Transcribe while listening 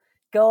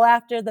Go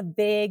after the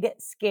big,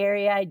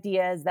 scary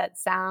ideas that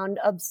sound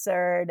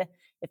absurd.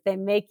 If they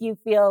make you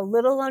feel a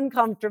little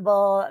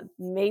uncomfortable,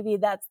 maybe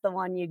that's the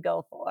one you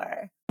go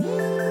for.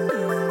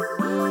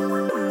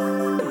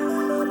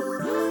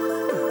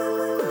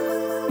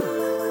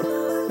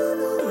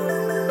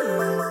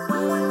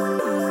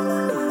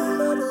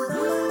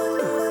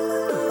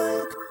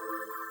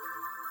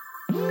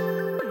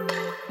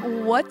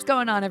 What's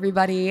going on,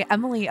 everybody?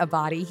 Emily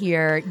Abadi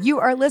here. You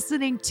are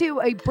listening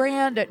to a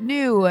brand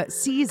new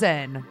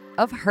season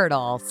of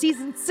Hurdle,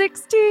 season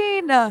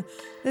 16.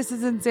 This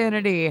is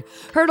insanity.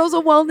 Hurdle's a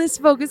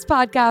wellness-focused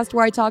podcast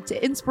where I talk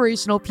to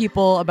inspirational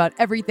people about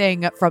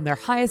everything from their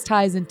highest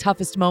highs and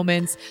toughest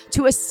moments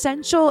to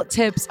essential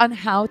tips on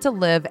how to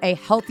live a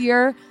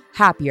healthier,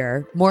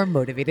 happier, more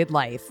motivated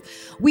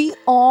life. We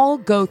all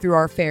go through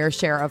our fair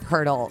share of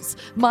hurdles.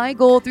 My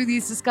goal through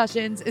these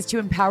discussions is to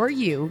empower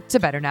you to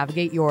better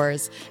navigate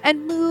yours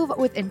and move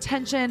with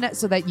intention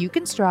so that you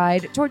can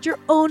stride towards your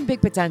own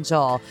big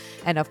potential.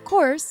 And of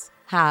course,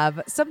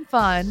 have some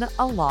fun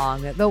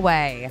along the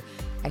way.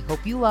 I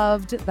hope you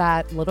loved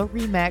that little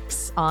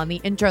remix on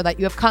the intro that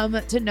you have come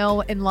to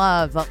know and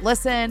love.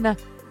 Listen,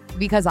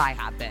 because I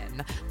have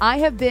been. I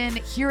have been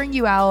hearing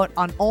you out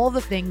on all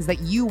the things that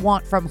you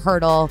want from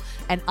Hurdle,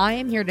 and I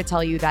am here to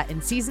tell you that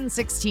in season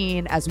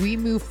 16, as we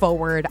move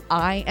forward,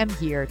 I am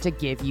here to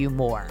give you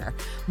more.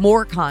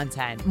 More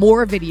content,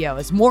 more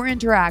videos, more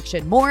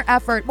interaction, more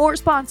effort, more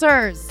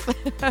sponsors.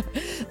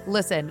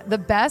 Listen, the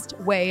best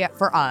way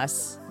for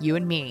us, you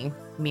and me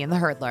and the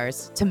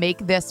Hurdlers, to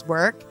make this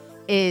work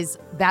is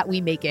that we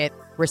make it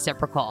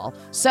reciprocal.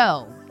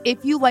 So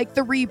if you like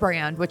the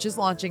rebrand, which is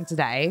launching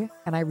today,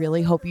 and I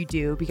really hope you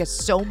do because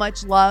so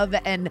much love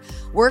and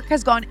work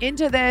has gone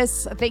into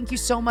this. Thank you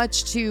so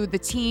much to the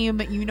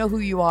team. You know who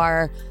you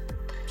are.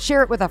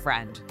 Share it with a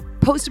friend.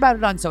 Post about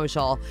it on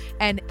social.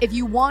 And if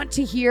you want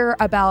to hear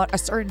about a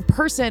certain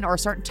person or a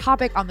certain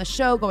topic on the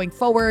show going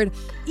forward,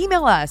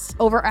 email us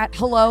over at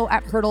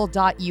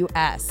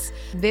hello@hurdle.us.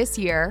 This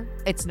year,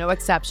 it's no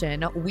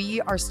exception. We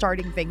are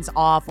starting things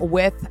off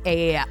with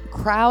a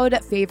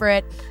crowd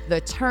favorite, the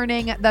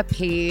Turning the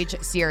Page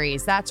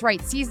series. That's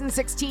right, season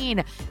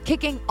 16,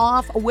 kicking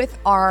off with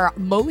our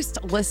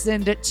most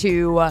listened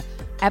to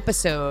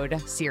episode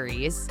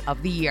series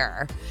of the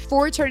year.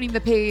 For Turning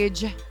the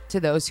Page, to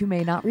those who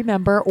may not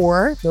remember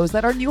or those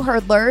that are new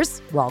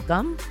hurdlers,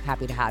 welcome.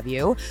 Happy to have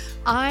you.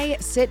 I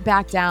sit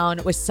back down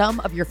with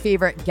some of your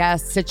favorite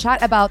guests to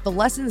chat about the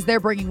lessons they're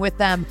bringing with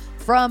them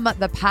from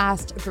the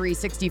past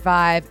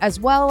 365,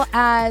 as well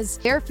as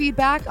their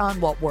feedback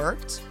on what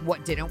worked,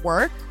 what didn't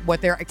work,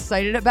 what they're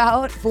excited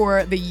about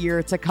for the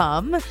year to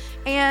come,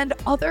 and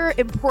other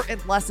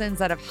important lessons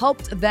that have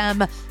helped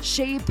them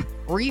shape,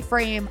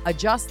 reframe,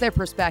 adjust their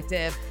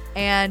perspective,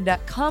 and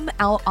come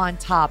out on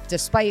top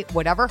despite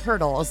whatever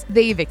hurdles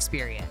they've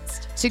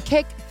experienced. To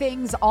kick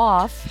things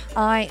off,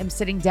 I am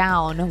sitting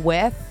down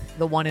with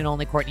the one and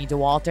only Courtney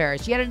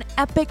Dauwalter. She had an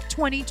epic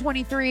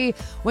 2023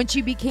 when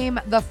she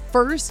became the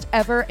first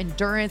ever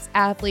endurance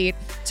athlete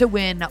to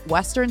win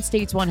Western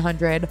States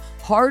 100,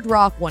 Hard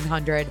Rock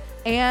 100,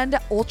 and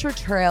Ultra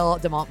Trail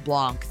de Mont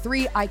Blanc.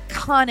 3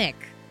 iconic,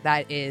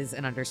 that is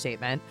an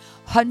understatement,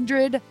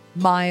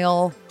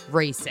 100-mile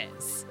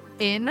races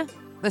in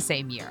the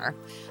same year.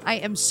 I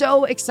am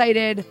so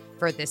excited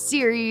for this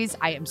series.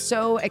 I am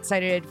so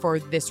excited for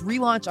this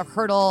relaunch of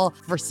Hurdle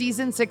for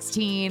season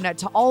 16.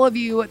 To all of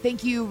you,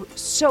 thank you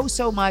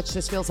so much.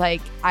 This feels like,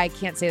 I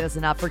can't say this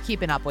enough, for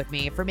keeping up with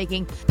me, for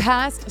making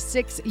past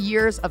 6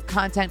 years of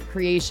content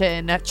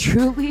creation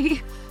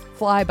truly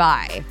fly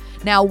by.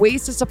 Now,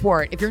 ways to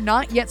support. If you're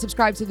not yet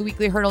subscribed to the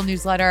weekly Hurdle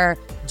newsletter,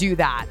 do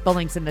that. The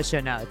link's in the show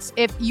notes.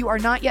 If you are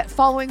not yet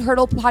following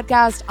Hurdle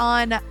Podcast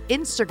on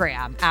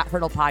Instagram at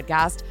Hurdle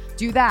Podcast,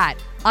 do that.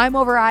 I'm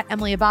over at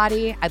Emily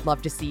Abadi. I'd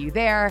love to see you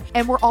there.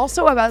 And we're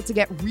also about to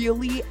get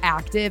really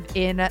active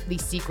in the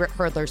Secret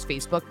Hurdlers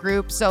Facebook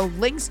group. So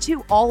links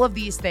to all of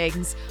these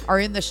things are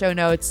in the show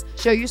notes.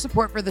 Show your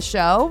support for the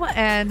show,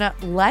 and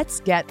let's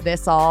get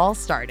this all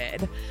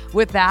started.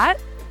 With that,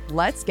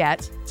 let's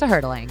get to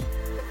hurdling.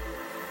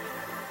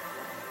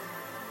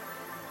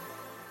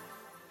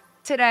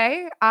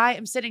 Today, I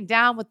am sitting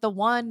down with the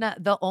one,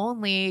 the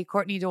only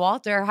Courtney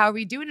Dauwalter. How are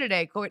we doing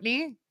today,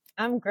 Courtney?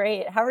 I'm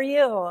great. How are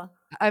you?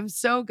 I'm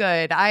so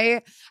good.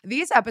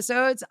 These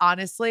episodes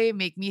honestly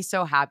make me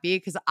so happy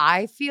because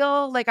I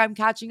feel like I'm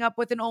catching up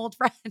with an old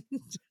friend.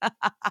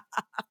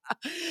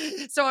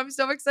 So I'm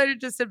so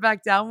excited to sit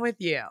back down with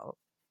you.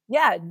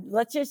 Yeah,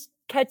 let's just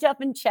catch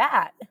up and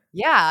chat.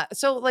 Yeah.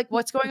 So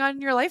what's going on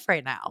in your life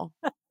right now?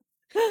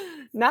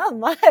 Not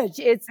much.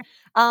 It's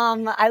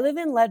I live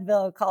in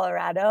Leadville,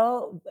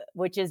 Colorado,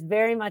 which is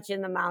very much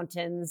in the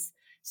mountains.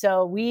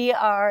 So we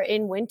are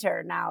in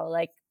winter now.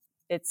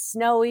 It's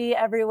snowy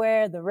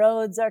everywhere. The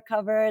roads are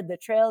covered. The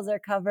trails are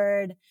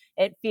covered.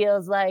 It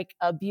feels like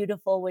a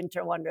beautiful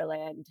winter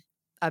wonderland.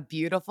 A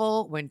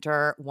beautiful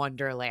winter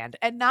wonderland,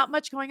 and not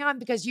much going on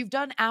because you've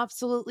done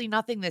absolutely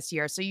nothing this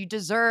year. So you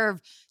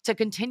deserve to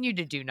continue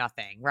to do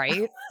nothing,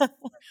 right?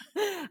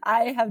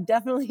 I have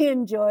definitely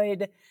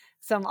enjoyed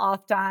some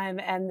off time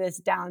and this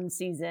down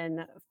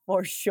season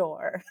for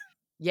sure.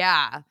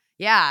 Yeah.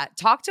 Yeah.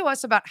 Talk to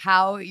us about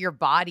how your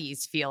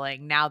body's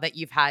feeling now that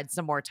you've had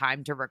some more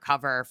time to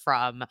recover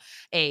from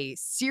a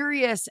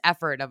serious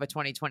effort of a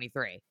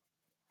 2023.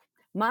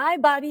 My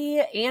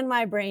body and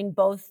my brain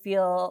both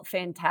feel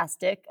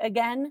fantastic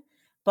again,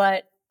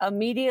 but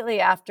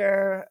immediately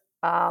after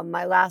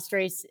my last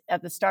race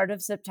at the start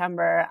of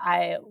September,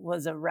 I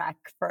was a wreck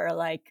for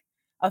like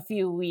a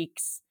few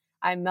weeks.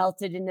 I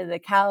melted into the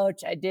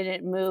couch. I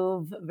didn't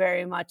move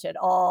very much at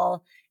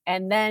all.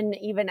 And then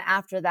even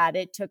after that,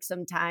 it took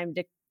some time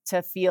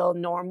to feel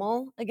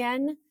normal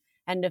again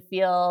and to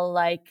feel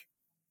like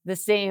the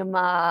same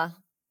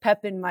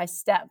pep in my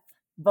step,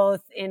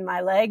 both in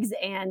my legs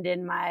and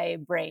in my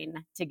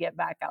brain, to get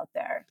back out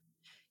there.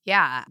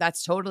 Yeah,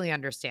 that's totally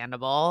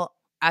understandable.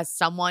 As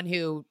someone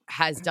who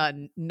has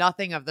done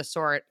nothing of the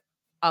sort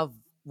of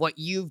what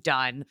you've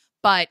done,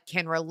 but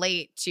can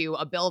relate to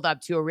a build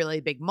up to a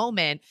really big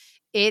moment,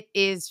 it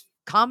is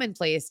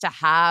commonplace to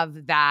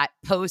have that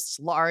post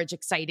large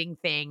exciting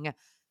thing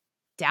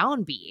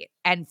downbeat.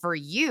 And for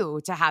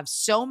you to have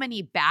so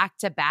many back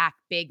to back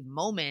big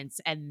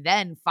moments and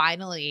then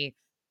finally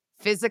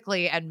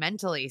physically and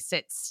mentally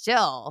sit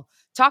still.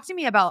 Talk to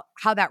me about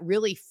how that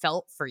really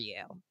felt for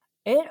you.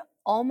 It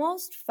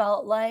almost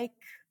felt like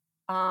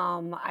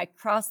I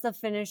crossed the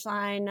finish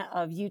line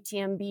of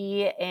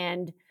UTMB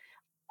and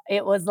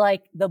it was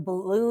like the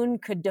balloon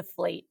could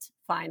deflate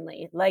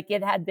finally. Like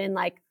it had been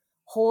like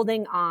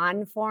holding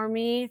on for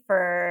me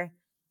for,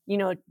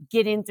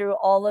 getting through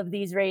all of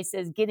these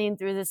races, getting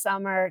through the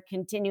summer,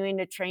 continuing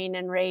to train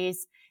and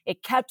race.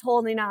 It kept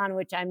holding on,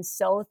 which I'm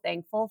so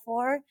thankful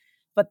for.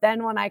 But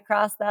then when I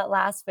crossed that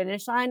last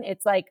finish line,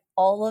 it's like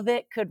all of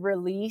it could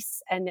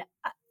release. And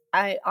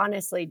I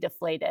honestly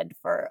deflated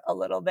for a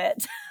little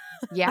bit.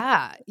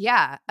 Yeah,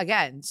 yeah.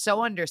 Again,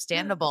 so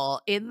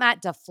understandable. In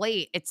that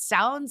deflate, it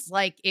sounds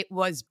like it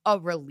was a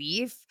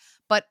relief,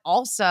 but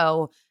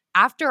also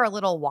after a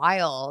little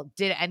while,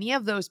 did any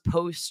of those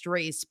post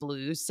race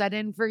blues set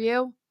in for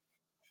you?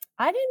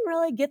 I didn't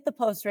really get the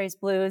post race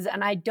blues,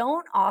 and I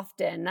don't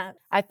often.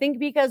 I think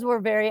because we're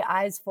very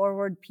eyes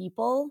forward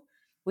people,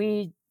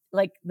 we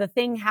like the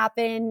thing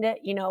happened,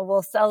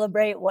 we'll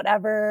celebrate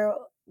whatever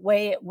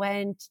way it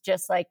went,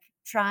 just like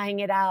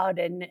trying it out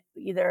and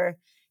either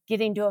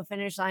getting to a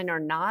finish line or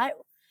not.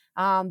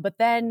 But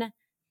then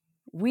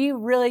we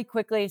really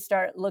quickly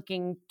start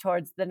looking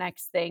towards the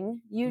next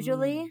thing, Mm,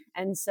 usually.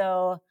 And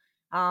so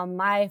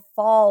my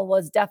fall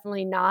was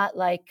definitely not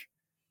like,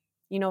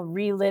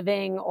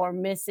 reliving or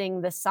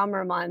missing the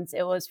summer months.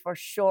 It was for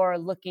sure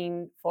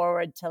looking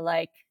forward to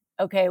like,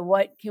 okay,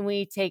 what can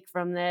we take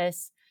from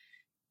this?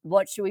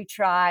 What should we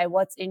try?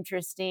 What's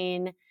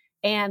interesting?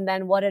 And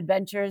then what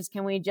adventures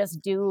can we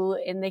just do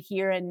in the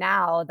here and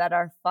now that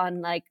are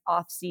fun, like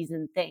off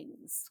season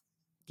things?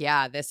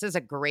 yeah, this is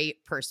a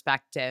great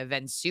perspective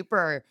and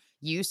super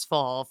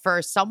useful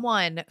for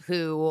someone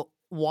who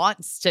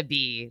wants to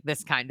be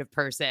this kind of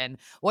person.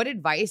 What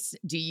advice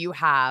do you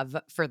have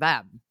for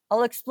them?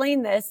 I'll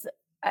explain this,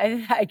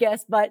 I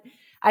guess, but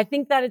I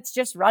think that it's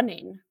just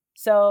running.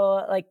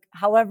 So, like,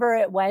 however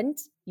it went,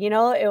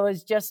 it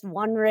was just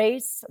one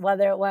race,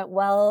 whether it went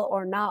well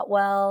or not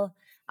well.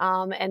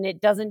 And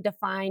it doesn't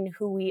define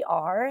who we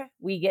are.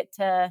 We get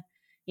to,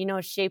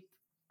 shape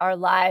our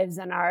lives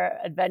and our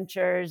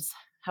adventures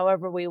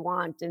however we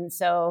want. And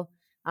so,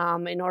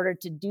 in order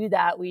to do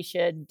that, we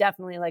should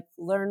definitely like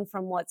learn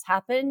from what's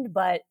happened,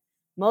 but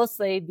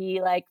mostly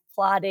be like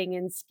plotting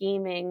and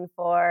scheming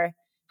for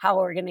how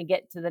we're going to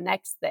get to the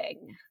next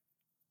thing.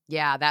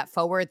 Yeah, that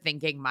forward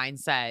thinking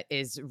mindset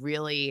is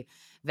really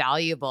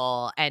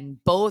valuable. And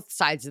both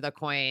sides of the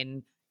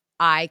coin,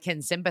 I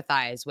can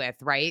sympathize with,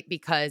 right?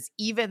 Because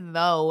even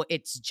though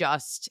it's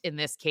just in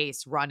this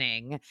case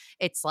running,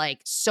 it's like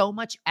so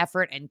much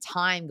effort and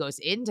time goes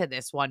into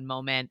this one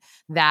moment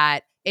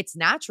that it's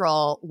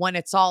natural when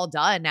it's all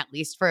done, at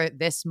least for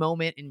this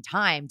moment in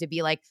time, to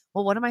be like,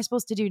 well, what am I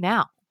supposed to do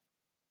now?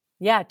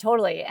 Yeah,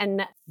 totally.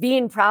 And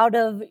being proud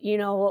of,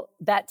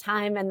 that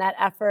time and that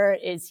effort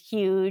is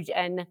huge,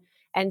 and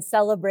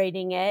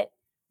celebrating it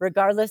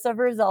regardless of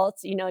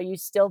results. You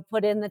still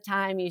put in the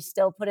time, you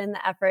still put in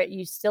the effort,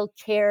 you still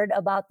cared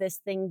about this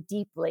thing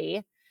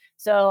deeply.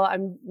 So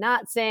I'm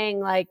not saying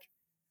like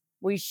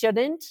we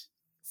shouldn't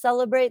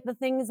celebrate the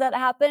things that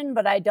happen,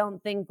 but I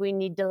don't think we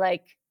need to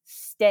like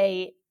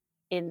stay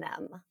in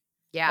them. Like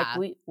Yeah.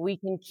 we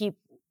can keep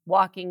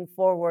walking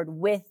forward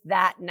with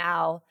that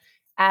now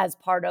as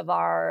part of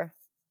our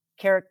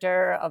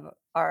character, of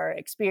our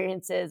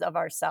experiences, of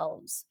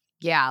ourselves.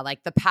 Yeah,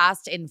 like the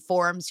past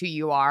informs who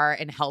you are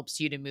and helps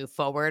you to move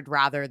forward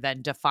rather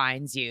than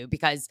defines you.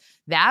 Because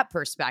that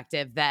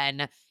perspective,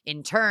 then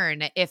in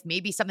turn, if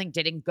maybe something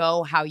didn't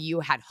go how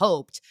you had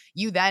hoped,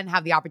 you then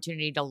have the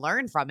opportunity to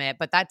learn from it.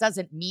 But that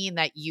doesn't mean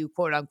that you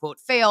quote unquote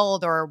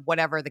failed or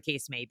whatever the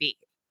case may be.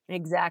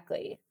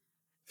 Exactly.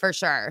 For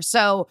sure.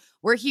 So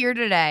we're here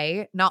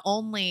today. Not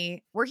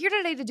only we're here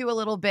today to do a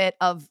little bit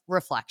of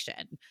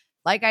reflection.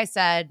 Like I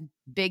said,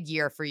 big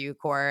year for you,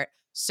 Court.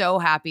 So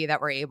happy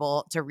that we're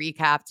able to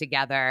recap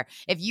together.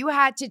 If you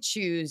had to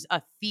choose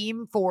a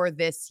theme for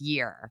this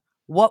year,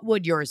 what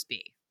would yours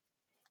be?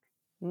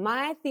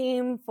 My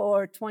theme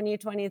for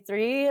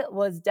 2023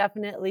 was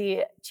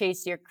definitely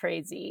chase your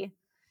crazy.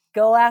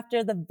 Go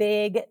after the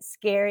big,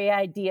 scary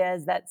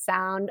ideas that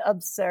sound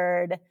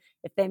absurd.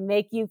 If they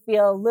make you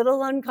feel a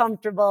little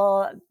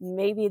uncomfortable,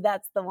 maybe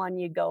that's the one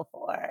you go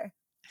for.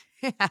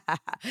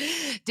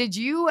 Did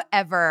you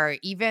ever,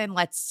 even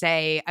let's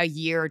say a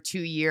year, 2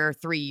 year,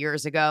 3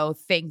 years ago,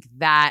 think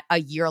that a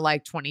year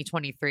like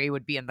 2023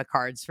 would be in the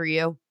cards for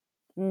you?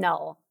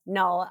 No,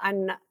 no,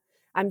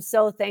 I'm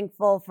so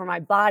thankful for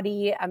my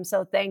body. I'm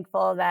so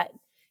thankful that,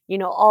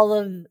 all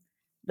of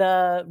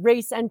the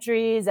race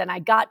entries and I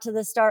got to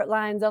the start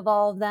lines of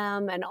all of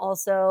them and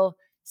also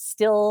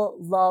still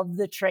love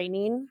the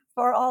training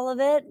for all of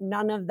it.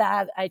 None of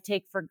that I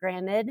take for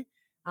granted.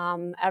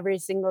 Every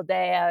single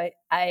day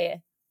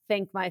I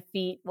thank my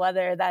feet,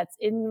 whether that's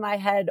in my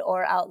head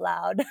or out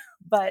loud,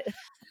 but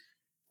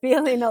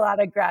feeling a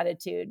lot of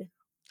gratitude.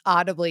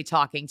 Audibly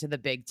talking to the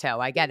big toe.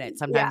 I get it. Yeah.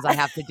 Sometimes I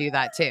have to do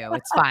that too.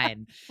 It's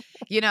fine.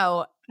 You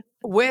know,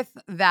 with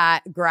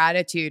that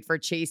gratitude for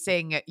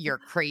chasing your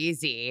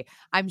crazy,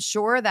 I'm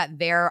sure that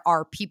there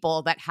are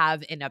people that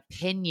have an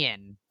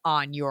opinion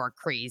on your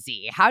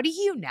crazy. How do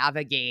you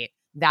navigate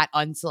that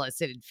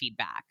unsolicited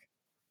feedback?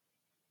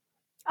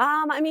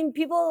 I mean,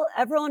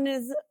 everyone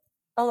is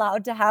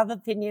allowed to have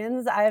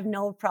opinions. I have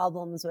no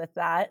problems with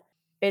that.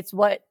 It's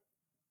what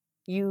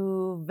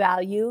you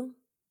value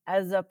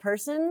as a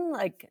person,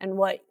 like, and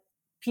what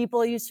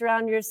people you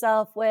surround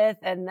yourself with,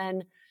 and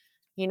then,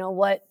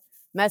 what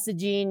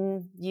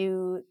messaging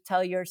you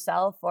tell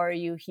yourself or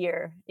you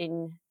hear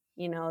in,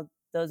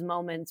 those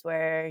moments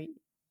where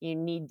you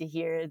need to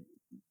hear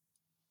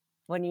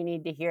when you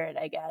need to hear it,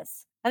 I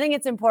guess. I think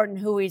it's important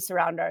who we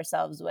surround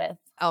ourselves with.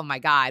 Oh my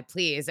God,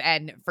 please.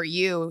 And for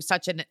you,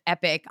 such an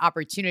epic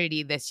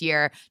opportunity this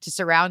year to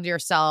surround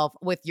yourself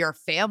with your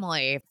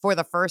family for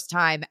the first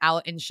time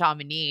out in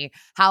Chamonix.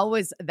 How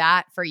was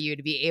that for you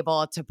to be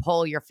able to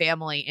pull your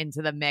family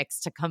into the mix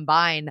to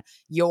combine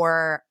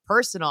your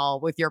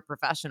personal with your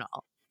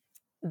professional?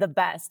 The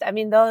best. I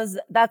mean,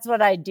 that's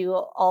what I do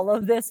all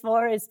of this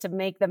for, is to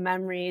make the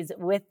memories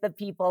with the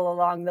people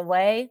along the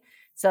way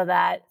so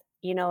that,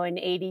 in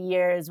 80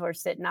 years we're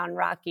sitting on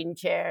rocking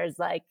chairs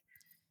like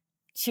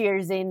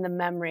cheersing the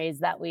memories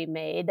that we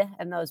made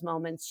and those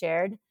moments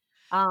shared.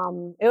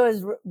 It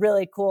was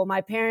really cool.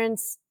 My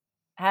parents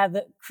have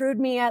crewed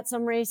me at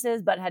some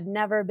races, but had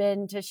never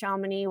been to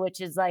Chamonix,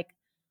 which is like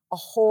a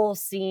whole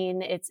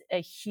scene. It's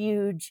a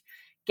huge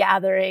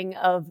gathering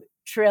of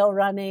trail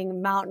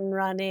running, mountain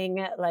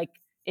running, like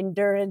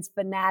endurance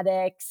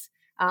fanatics.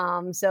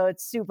 So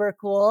it's super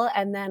cool.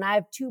 And then I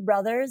have two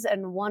brothers,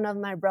 and one of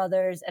my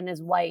brothers and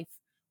his wife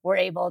were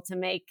able to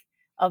make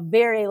a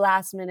very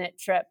last minute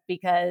trip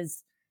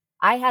because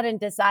I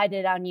hadn't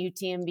decided on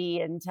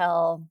UTMB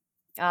until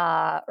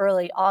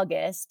early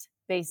August,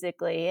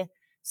 basically.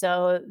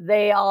 So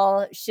they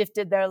all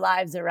shifted their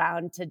lives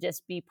around to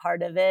just be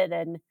part of it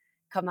and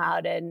come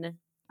out and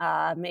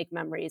make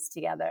memories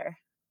together.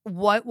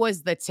 What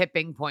was the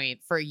tipping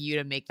point for you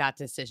to make that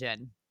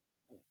decision?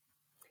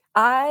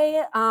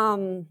 I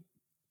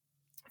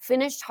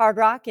finished Hard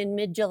Rock in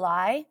mid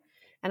July,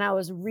 and I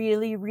was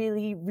really,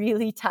 really,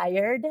 really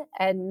tired.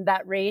 And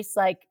that race,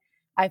 like,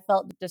 I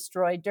felt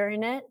destroyed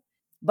during it.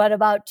 But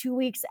about 2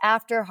 weeks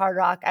after Hard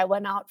Rock, I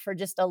went out for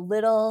just a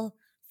little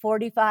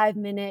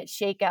 45-minute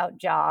shakeout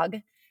jog.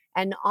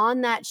 And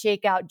on that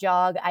shakeout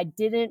jog, I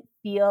didn't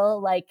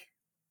feel like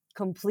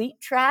complete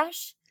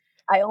trash.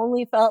 I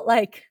only felt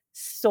like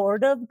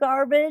sort of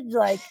garbage.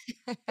 Like,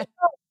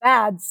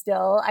 bad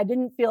still. I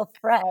didn't feel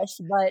fresh,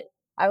 but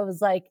I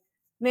was like,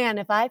 man,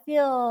 if I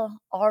feel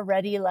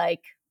already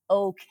like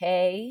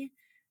okay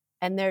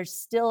and there's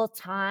still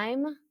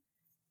time,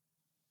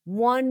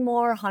 one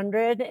more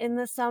 100 in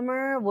the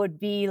summer would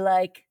be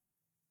like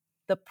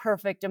the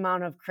perfect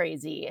amount of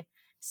crazy.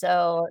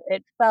 So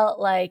it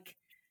felt like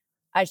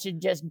I should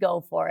just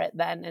go for it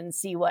then and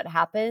see what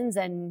happens.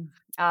 And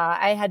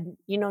I had,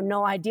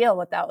 no idea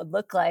what that would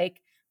look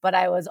like, but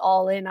I was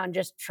all in on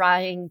just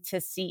trying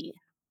to see.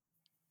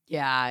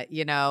 Yeah,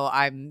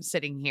 I'm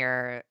sitting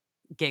here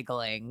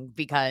giggling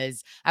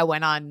because I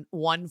went on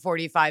one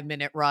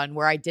 45-minute run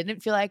where I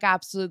didn't feel like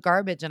absolute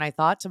garbage. And I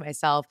thought to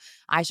myself,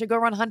 I should go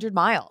run 100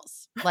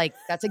 miles. Like,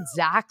 that's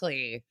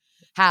exactly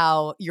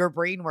how your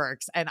brain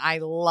works. And I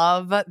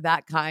love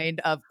that kind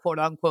of quote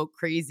unquote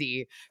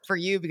crazy for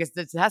you because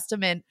it's a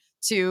testament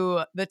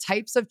to the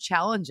types of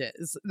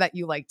challenges that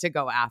you like to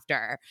go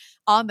after.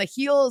 On the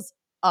heels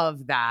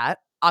of that,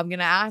 I'm going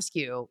to ask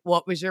you,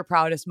 what was your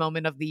proudest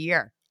moment of the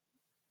year?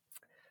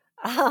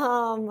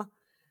 Um,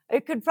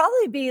 it could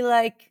probably be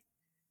like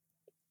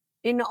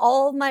in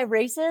all of my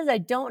races, I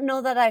don't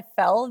know that I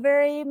fell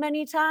very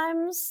many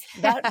times.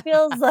 That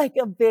feels like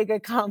a big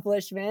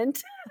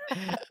accomplishment.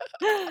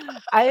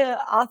 I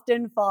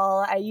often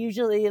fall. I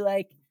usually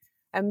like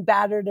am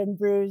battered and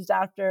bruised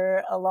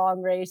after a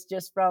long race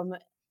just from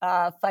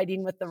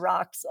fighting with the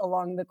rocks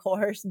along the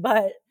course.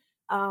 But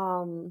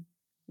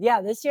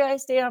Yeah, this year I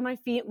stayed on my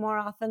feet more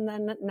often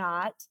than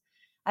not.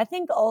 I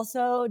think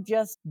also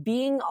just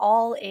being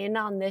all in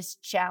on this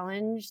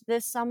challenge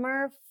this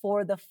summer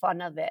for the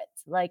fun of it.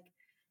 Like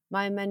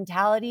my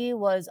mentality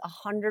was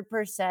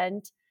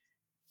 100%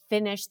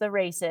 finish the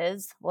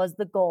races was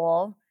the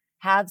goal,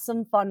 have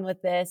some fun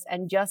with this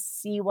and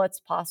just see what's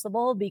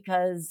possible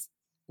because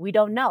we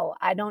don't know.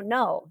 I don't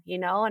know,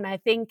 and I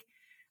think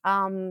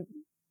um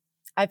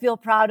I feel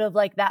proud of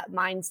like that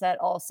mindset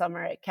all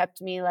summer. It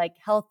kept me like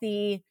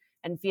healthy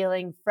and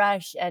feeling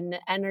fresh and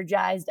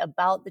energized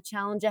about the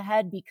challenge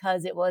ahead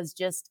because it was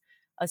just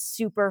a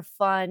super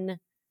fun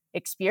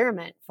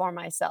experiment for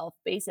myself,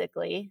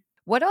 basically.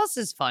 What else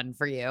is fun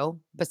for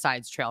you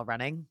besides trail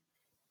running?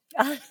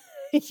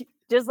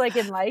 Just like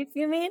in life,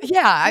 you mean?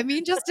 Yeah, I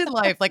mean, just in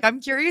life. Like, I'm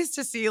curious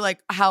to see like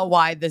how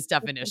wide this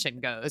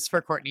definition goes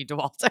for Courtney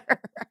Dauwalter.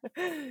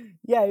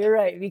 Yeah, you're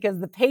right, because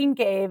the pain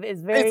cave is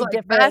It's very like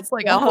different that's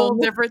like a whole from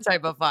different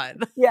type of fun.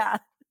 yeah,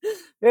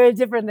 very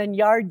different than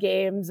yard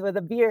games with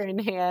a beer in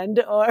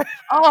hand or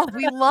Oh,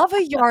 we love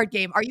a yard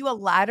game. Are you a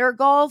ladder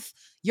golf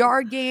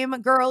yard game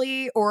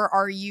girly, or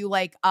are you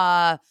like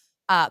a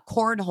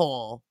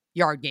cornhole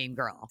yard game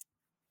girl?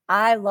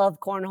 I love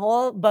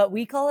cornhole, but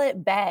we call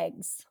it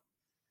bags.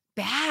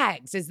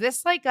 Bags. Is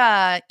this like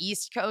a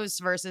East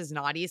Coast versus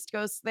not East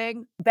Coast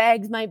thing?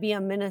 Bags might be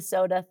a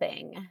Minnesota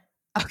thing.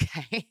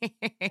 Okay.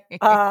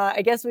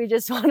 I guess we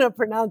just wanna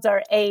pronounce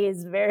our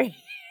A's very,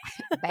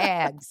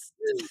 Bags.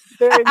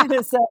 very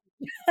Minnesota.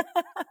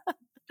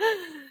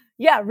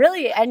 Yeah,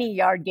 really any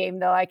yard game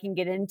though I can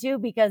get into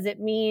because it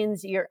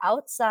means you're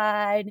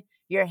outside,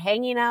 you're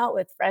hanging out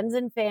with friends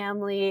and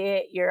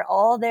family, you're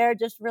all there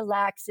just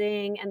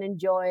relaxing and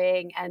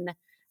enjoying, and,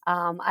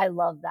 I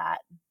love that.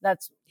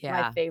 That's my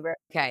Yeah. favorite.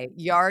 Okay.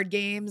 Yard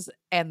games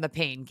and the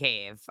pain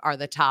cave are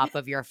the top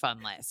of your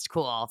fun list.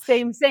 Cool.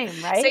 Same,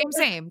 right?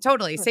 Same,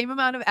 totally. Same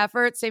amount of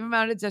effort, same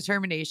amount of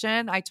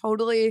determination. I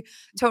totally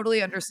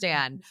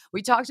understand.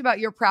 We talked about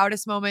your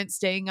proudest moment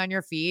staying on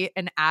your feet,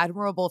 an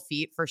admirable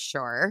feat for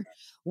sure.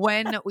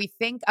 When we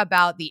think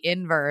about the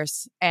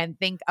inverse and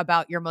think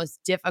about your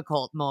most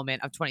difficult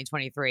moment of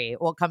 2023,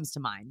 what comes to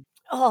mind?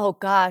 Oh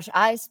gosh,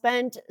 I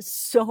spent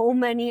so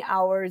many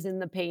hours in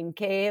the pain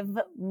cave,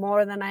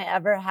 more than I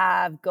ever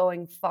have,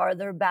 going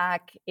farther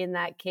back in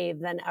that cave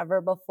than ever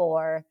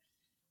before.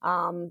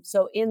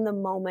 So in the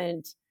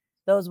moment,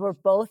 those were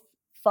both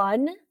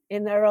fun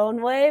in their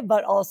own way,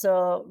 but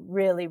also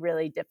really,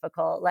 really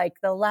difficult. Like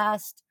the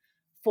last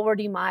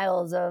 40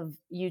 miles of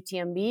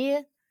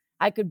UTMB,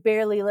 I could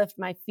barely lift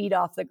my feet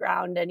off the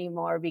ground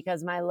anymore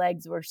because my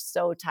legs were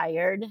so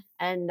tired.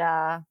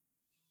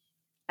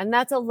 And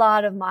that's a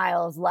lot of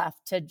miles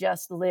left to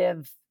just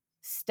live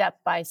step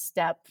by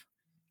step,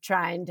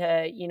 trying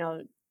to,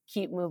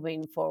 keep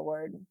moving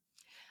forward.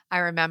 I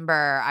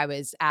remember I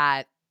was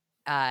at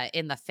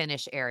in the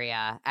finish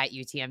area at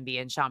UTMB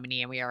in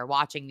Chamonix, and we were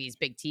watching these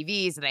big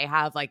TVs, and they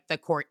have like the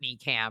Courtney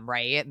cam,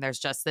 right? And there's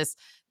just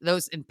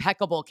those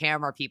impeccable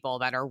camera people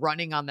that are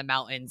running on the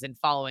mountains and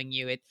following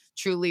you. It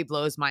truly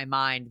blows my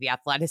mind the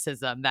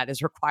athleticism that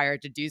is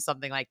required to do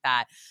something like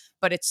that.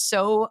 But it's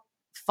so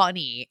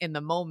funny in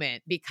the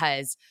moment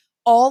because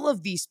all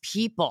of these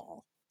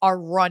people are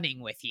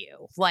running with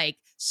you. Like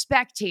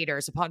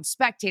spectators upon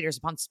spectators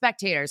upon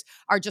spectators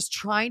are just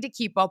trying to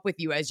keep up with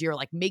you as you're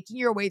like making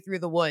your way through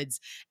the woods.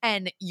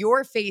 And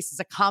your face is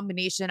a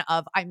combination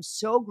of, I'm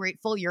so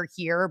grateful you're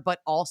here, but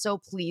also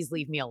please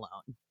leave me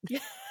alone.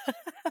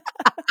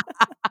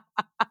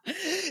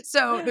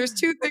 So there's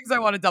two things I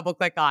want to double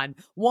click on.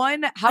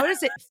 One, how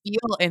does it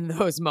feel in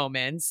those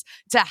moments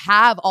to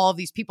have all of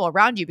these people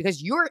around you?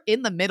 Because you're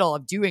in the middle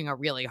of doing a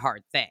really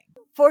hard thing.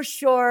 For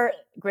sure,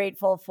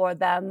 grateful for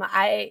them.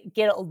 I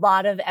get a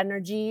lot of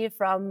energy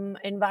from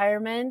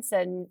environments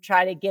and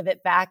try to give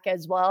it back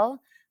as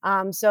well.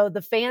 So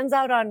the fans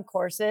out on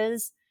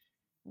courses,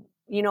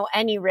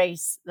 any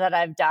race that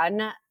I've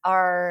done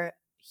are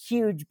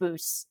huge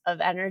boosts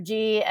of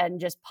energy and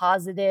just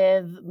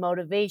positive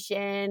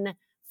motivation,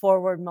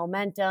 forward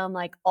momentum,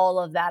 like all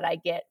of that I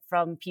get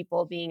from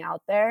people being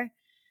out there.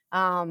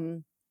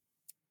 Um,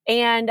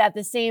 and at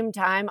the same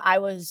time, I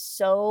was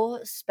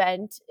so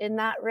spent in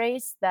that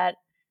race that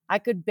I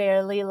could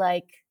barely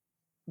like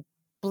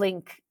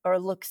blink or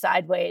look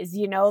sideways,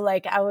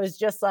 like I was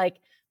just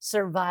like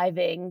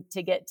surviving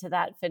to get to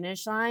that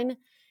finish line.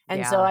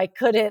 And so Yeah. I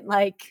couldn't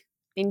like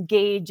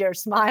engage or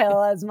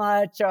smile as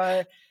much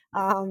or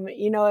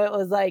it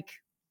was like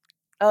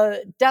a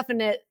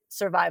definite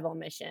survival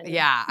mission.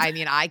 Yeah, I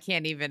mean, I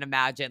can't even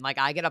imagine. Like,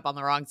 I get up on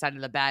the wrong side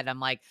of the bed. I'm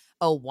like,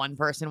 oh, one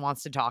person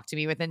wants to talk to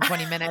me within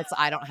 20 minutes.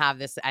 I don't have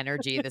this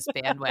energy, this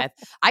bandwidth.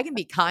 I can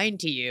be kind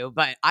to you,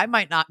 but I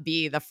might not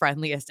be the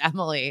friendliest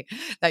Emily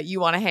that you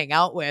want to hang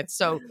out with.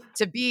 So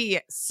to be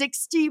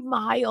 60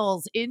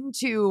 miles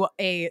into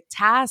a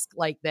task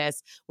like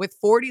this with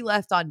 40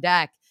 left on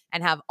deck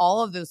and have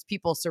all of those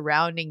people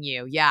surrounding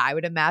you, yeah, I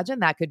would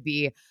imagine that could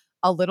be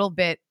a little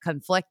bit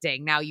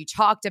conflicting. Now, you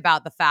talked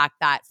about the fact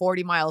that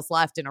 40 miles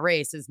left in a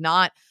race is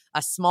not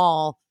a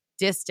small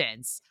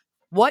distance.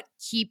 What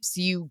keeps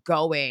you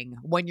going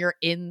when you're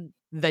in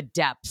the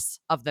depths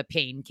of the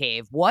pain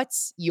cave?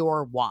 What's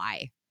your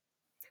why?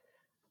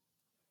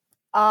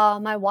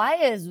 My why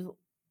is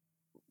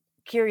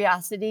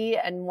curiosity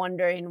and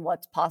wondering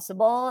what's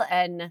possible.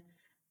 And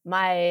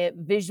my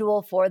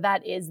visual for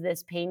that is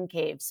this pain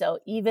cave. So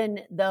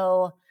even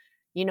though,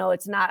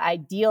 it's not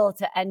ideal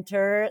to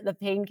enter the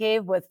pain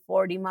cave with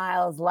 40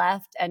 miles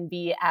left and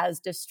be as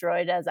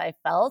destroyed as I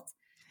felt,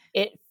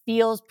 it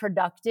feels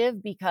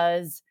productive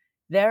because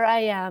there I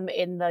am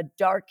in the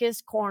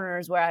darkest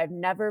corners where I've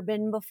never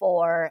been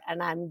before,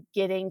 and I'm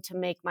getting to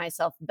make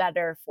myself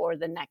better for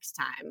the next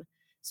time.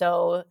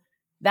 So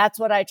that's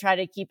what I try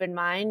to keep in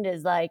mind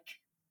is like,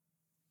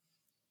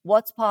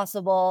 what's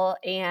possible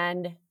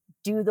and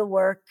do the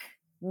work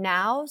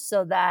now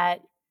so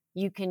that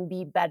you can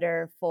be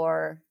better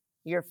for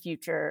your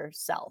future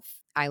self.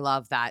 I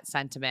love that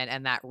sentiment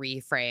and that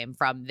reframe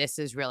from this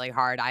is really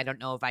hard. I don't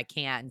know if I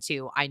can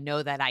to I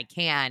know that I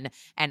can,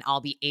 and I'll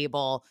be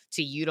able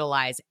to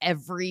utilize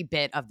every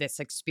bit of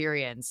this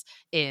experience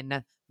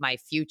in my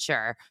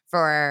future.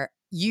 For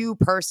you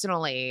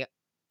personally,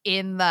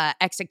 in the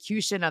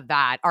execution of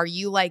that, are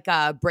you like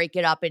break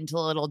it up into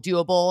little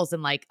doables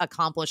and like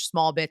accomplish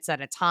small bits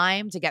at a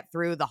time to get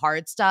through the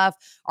hard stuff?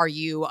 Are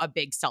you a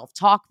big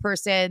self-talk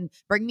person?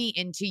 Bring me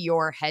into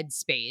your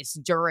headspace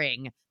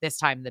during this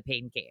time in the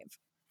pain cave.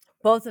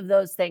 Both of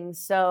those things.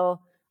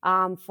 So,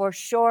 for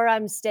sure,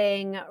 I'm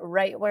staying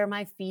right where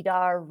my feet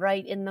are,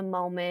 right in the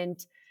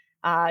moment,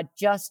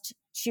 just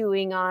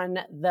chewing on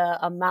the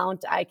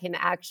amount I can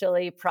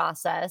actually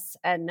process.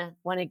 And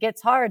when it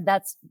gets hard,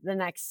 that's the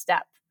next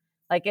step.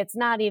 Like it's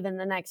not even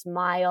the next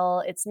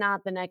mile, it's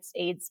not the next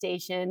aid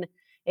station,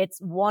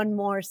 it's one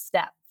more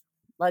step.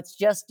 Let's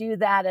just do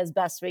that as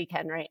best we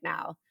can right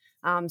now.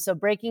 So,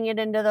 breaking it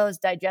into those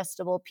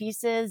digestible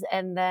pieces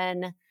and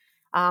then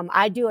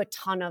I do a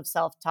ton of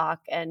self talk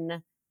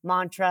and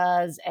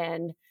mantras,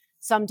 and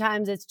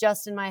sometimes it's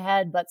just in my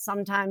head, but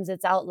sometimes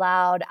it's out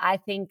loud. I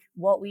think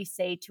what we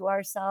say to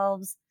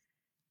ourselves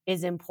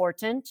is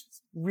important,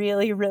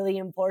 really, really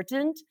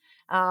important.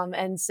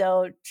 And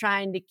so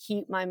trying to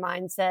keep my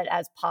mindset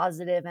as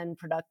positive and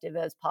productive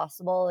as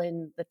possible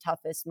in the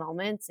toughest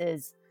moments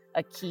is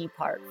a key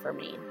part for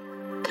me.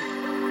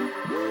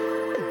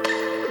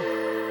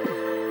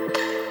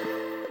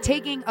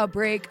 Taking a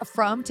break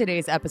from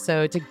today's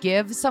episode to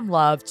give some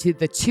love to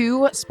the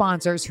two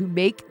sponsors who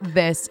make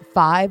this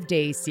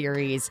 5-day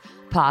series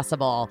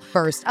possible.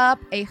 First up,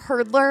 a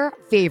hurdler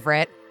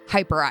favorite,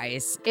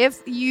 Hyperice.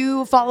 If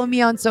you follow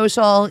me on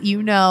social,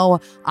 you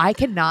know I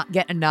cannot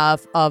get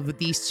enough of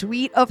the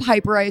suite of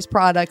Hyperice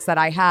products that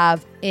I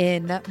have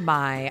in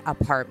my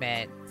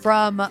apartment.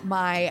 From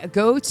my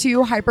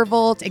go-to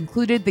Hypervolt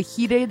included the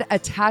heated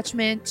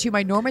attachment to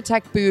my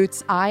Normatec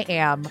boots, I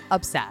am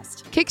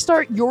obsessed.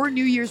 Kickstart your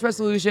New Year's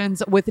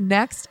resolutions with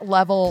next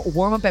level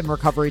warm-up and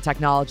recovery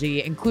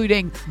technology,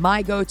 including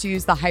my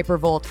go-tos, the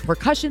Hypervolt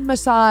percussion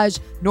massage,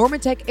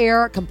 Normatec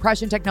air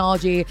compression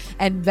technology,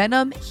 and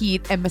Venom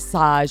heat and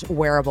massage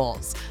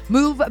wearables.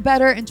 Move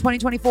better in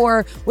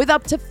 2024 with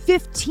up to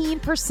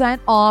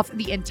 15% off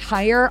the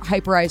entire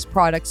Hyperice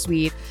product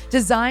suite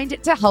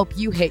designed to help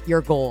you hit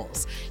your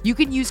goals. You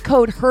can use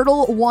code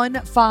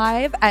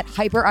HURDLE15 at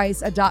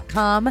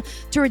hyperice.com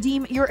to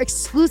redeem your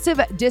exclusive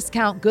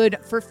discount good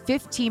for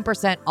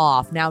 15%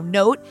 off. Now,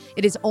 note,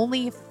 it is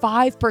only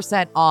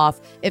 5% off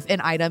if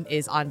an item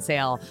is on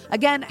sale.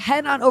 Again,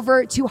 head on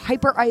over to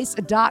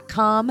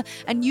hyperice.com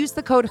and use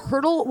the code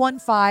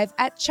HURDLE15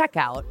 at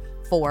checkout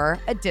for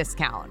a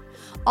discount.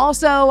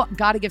 Also,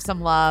 got to give some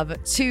love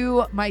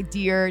to my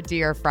dear,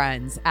 dear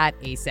friends at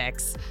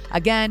ASICS.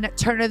 Again,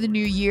 turn of the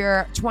new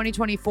year,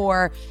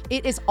 2024.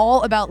 It is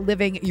all about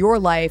living your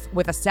life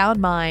with a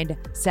sound mind,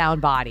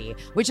 sound body,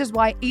 which is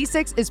why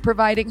ASICS is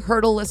providing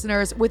Hurdle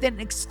listeners with an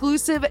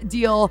exclusive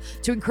deal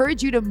to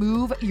encourage you to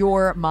move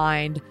your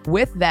mind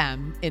with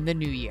them in the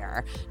new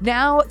year.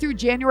 Now through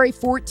January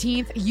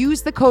 14th,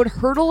 use the code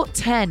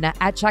HURDLE10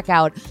 at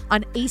checkout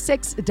on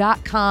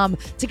asics.com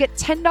to get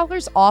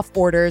 $10 off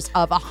orders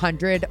of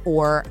 $100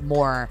 or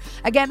more.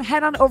 Again,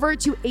 head on over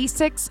to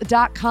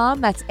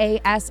asics.com, that's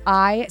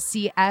ASICS.com,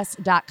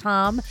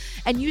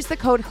 and use the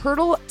code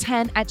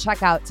HURDLE10 at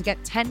checkout to get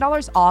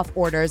 $10 off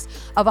orders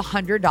of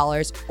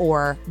 $100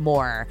 or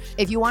more.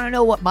 If you want to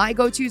know what my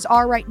go-tos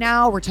are right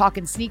now, we're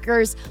talking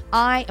sneakers.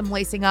 I am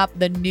lacing up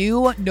the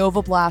new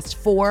Nova Blast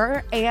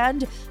 4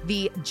 and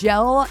the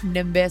Gel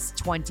Nimbus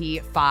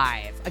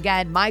 25.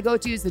 Again, my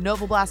go-tos, the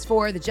Nova Blast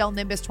 4, the Gel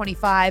Nimbus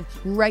 25,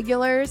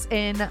 regulars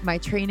in my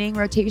training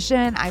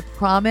rotation. I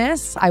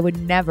promise I would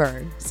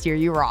never steer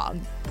you wrong.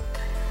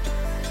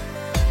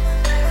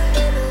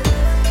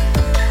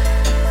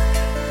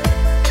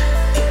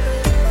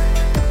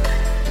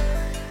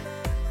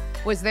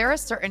 Was there a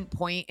certain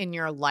point in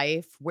your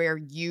life where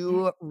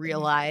you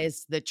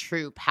realized the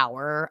true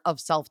power of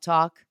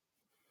self-talk?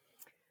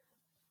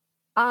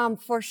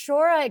 For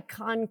sure, I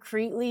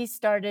concretely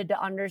started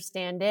to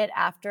understand it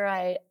after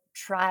I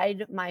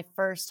tried my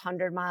first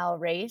 100-mile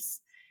race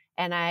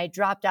and I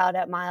dropped out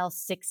at mile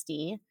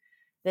 60.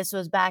 This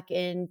was back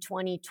in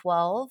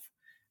 2012.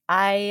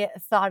 I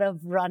thought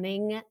of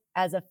running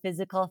as a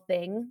physical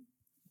thing,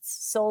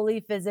 solely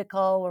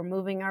physical. We're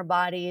moving our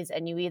bodies,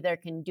 and you either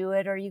can do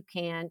it or you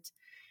can't.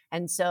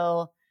 And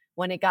so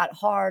when it got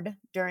hard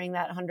during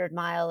that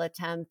 100-mile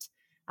attempt,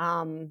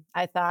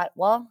 I thought,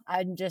 well,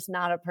 I'm just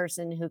not a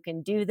person who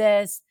can do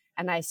this.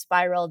 And I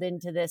spiraled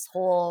into this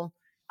whole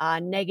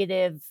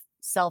negative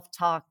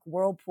self-talk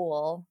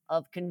whirlpool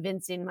of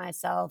convincing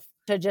myself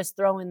to just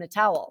throw in the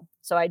towel.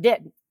 So I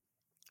did.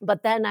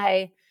 But then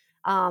I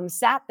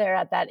sat there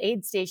at that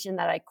aid station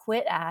that I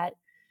quit at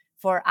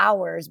for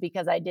hours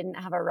because I didn't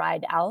have a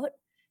ride out.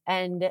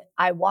 And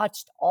I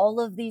watched all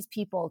of these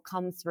people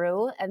come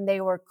through, and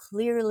they were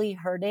clearly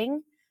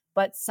hurting,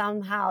 but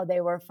somehow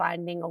they were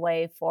finding a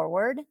way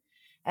forward.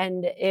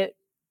 And it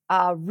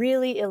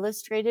really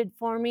illustrated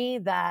for me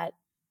that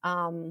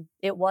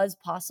it was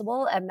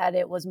possible and that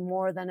it was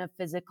more than a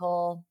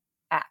physical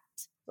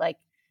act. Like,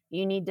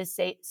 you need to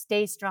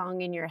stay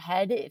strong in your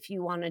head if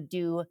you want to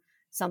do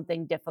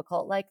something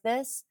difficult like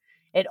this.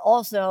 It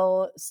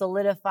also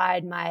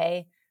solidified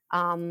my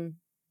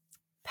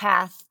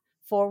path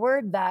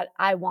forward, that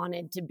I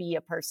wanted to be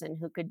a person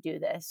who could do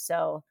this.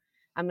 So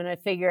I'm going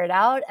to figure it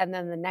out. And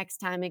then the next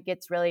time it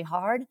gets really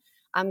hard,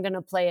 I'm going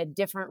to play a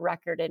different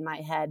record in my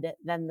head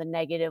than the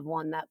negative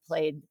one that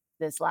played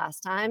this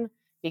last time,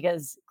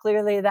 because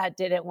clearly that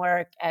didn't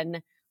work.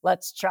 And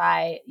let's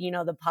try,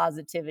 the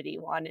positivity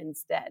one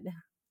instead.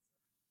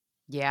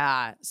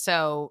 Yeah.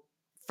 So,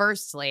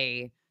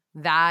 firstly,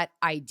 that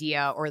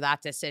idea or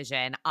that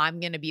decision, I'm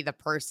going to be the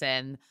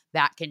person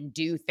that can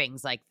do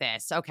things like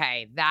this.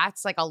 Okay.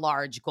 That's like a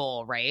large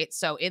goal, right?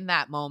 So, in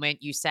that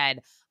moment, you said,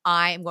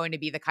 I'm going to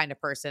be the kind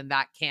of person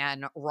that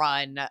can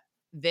run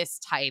this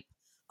type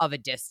of a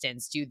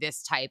distance, do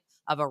this type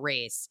of a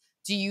race.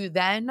 Do you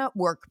then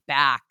work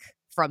back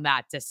from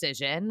that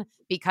decision?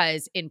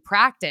 Because in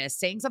practice,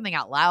 saying something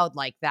out loud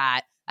like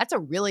that, that's a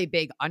really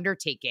big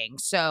undertaking.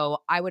 So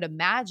I would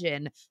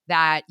imagine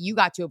that you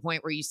got to a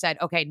point where you said,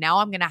 okay, now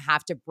I'm going to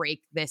have to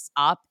break this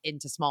up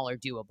into smaller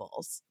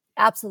doables.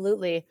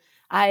 Absolutely.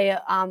 I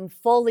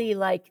fully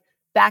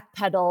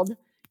backpedaled,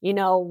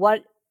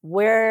 what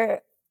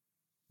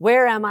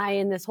where am I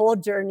in this whole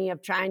journey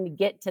of trying to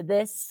get to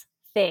this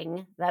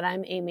thing that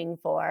I'm aiming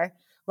for?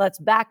 Let's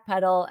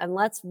backpedal and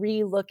let's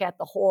re-look at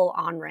the whole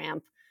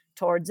on-ramp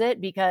towards it,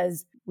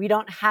 because we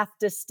don't have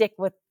to stick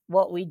with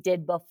what we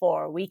did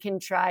before. We can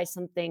try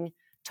something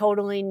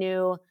totally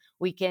new.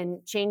 We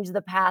can change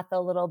the path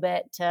a little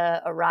bit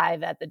to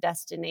arrive at the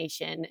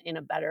destination in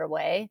a better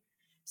way.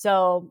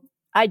 So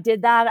I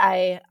did that.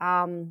 I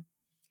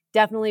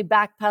definitely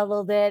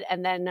backpedaled it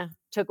and then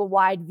took a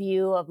wide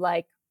view of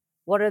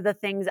what are the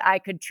things I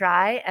could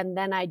try. And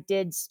then I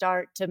did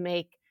start to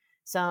make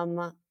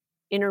some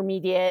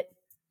intermediate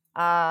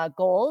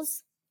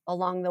goals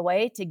along the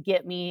way to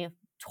get me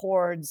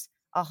towards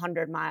a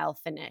 100-mile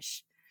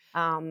finish.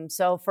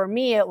 So for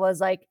me, it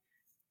was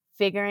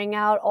figuring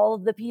out all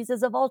of the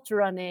pieces of ultra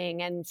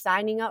running and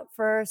signing up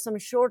for some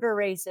shorter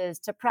races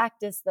to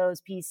practice those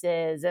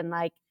pieces and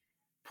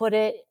put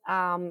it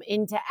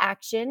into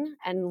action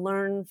and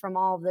learn from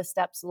all of the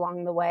steps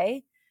along the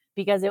way,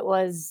 because it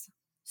was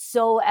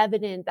so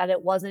evident that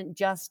it wasn't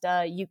just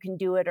a you can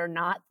do it or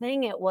not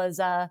thing. It was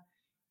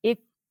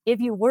if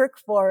you work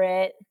for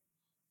it,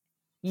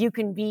 you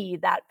can be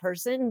that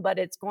person, but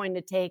it's going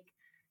to take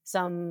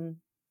some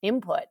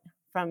input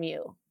from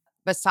you.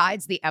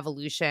 Besides the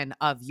evolution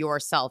of your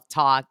self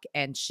talk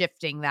and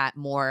shifting that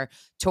more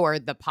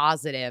toward the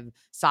positive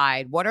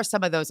side, what are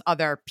some of those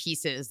other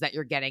pieces that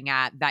you're getting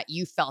at that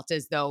you felt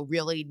as though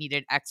really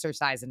needed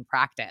exercise and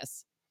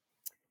practice?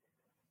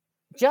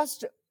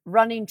 Just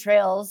running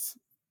trails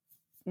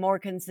more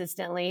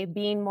consistently,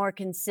 being more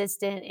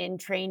consistent in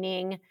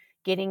training,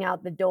 getting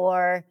out the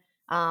door,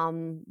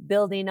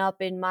 building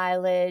up in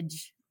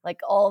mileage,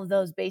 all of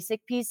those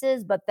basic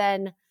pieces. But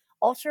then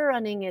ultra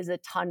running is a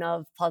ton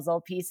of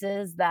puzzle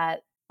pieces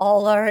that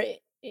all are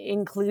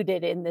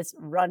included in this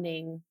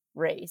running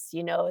race.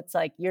 It's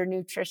like your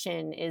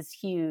nutrition is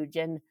huge,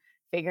 and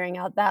figuring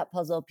out that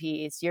puzzle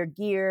piece, your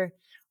gear,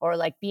 or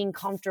being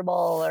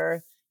comfortable,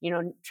 or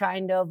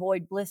trying to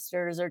avoid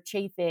blisters or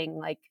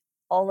chafing,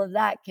 all of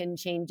that can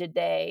change a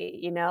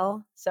day.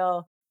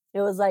 So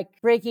it was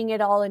breaking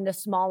it all into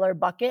smaller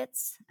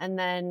buckets and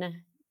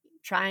then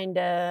trying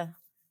to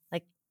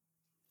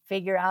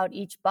figure out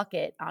each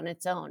bucket on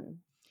its own.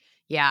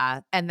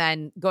 Yeah. And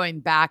then going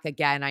back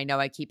again, I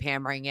know I keep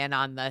hammering in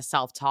on the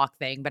self talk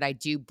thing, but I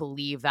do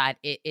believe that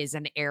it is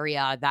an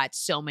area that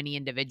so many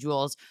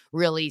individuals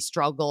really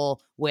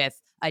struggle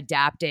with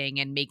adapting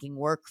and making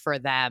work for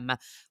them.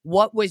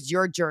 What was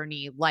your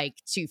journey like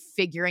to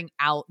figuring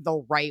out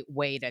the right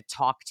way to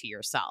talk to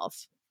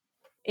yourself?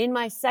 In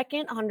my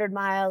second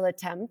 100-mile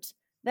attempt,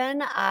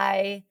 then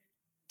I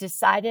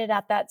decided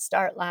at that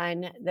start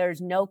line,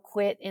 there's no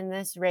quit in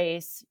this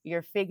race.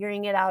 You're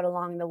figuring it out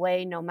along the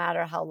way, no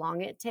matter how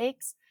long it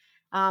takes.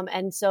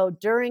 And so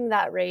during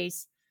that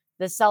race,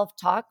 the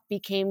self-talk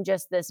became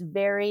just this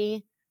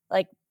very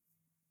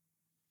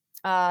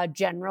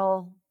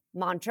general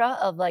mantra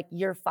of like,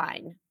 you're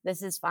fine.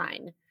 This is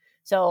fine.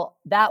 So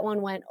that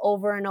one went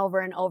over and over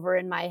and over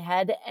in my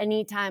head.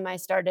 Anytime I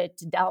started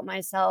to doubt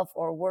myself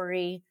or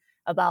worry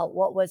about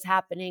what was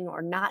happening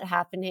or not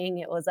happening,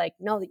 it was like,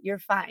 no, you're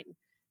fine.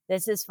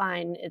 This is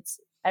fine.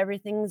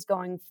 Everything's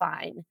going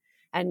fine.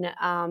 And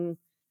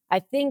I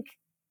think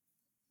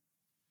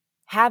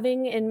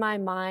having in my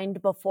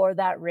mind before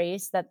that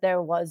race that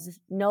there was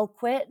no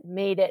quit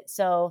made it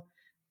so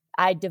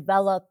I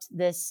developed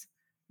this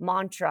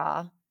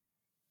mantra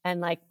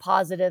and like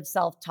positive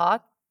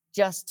self-talk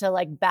just to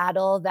like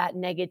battle that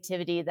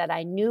negativity that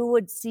I knew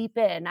would seep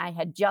in. I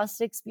had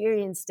just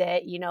experienced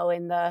it,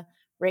 in the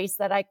race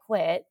that I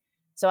quit.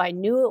 So I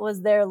knew it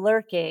was there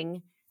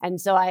lurking. And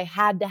so I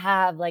had to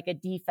have like a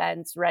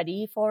defense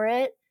ready for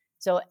it.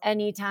 So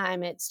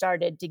anytime it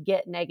started to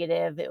get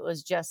negative, it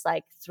was just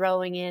like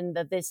throwing in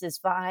the this is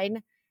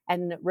fine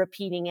and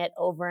repeating it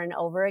over and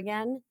over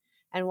again.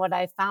 And what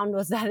I found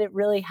was that it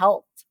really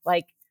helped.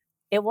 Like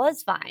it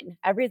was fine.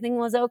 Everything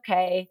was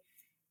okay.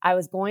 I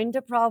was going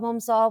to problem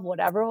solve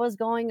whatever was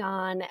going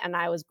on, and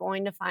I was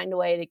going to find a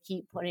way to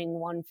keep putting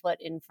one foot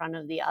in front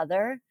of the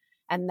other.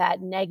 And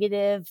that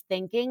negative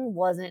thinking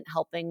wasn't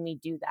helping me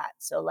do that.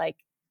 So like,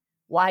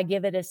 why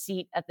give it a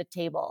seat at the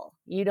table?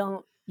 You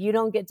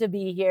don't get to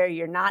be here.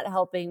 You're not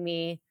helping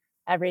me.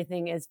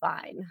 Everything is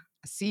fine.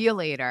 See you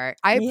later.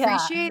 I Yeah.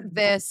 appreciate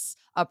this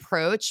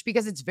approach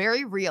because it's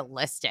very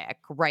realistic,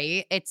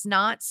 right? It's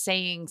not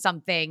saying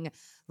something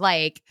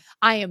like,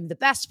 I am the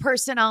best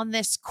person on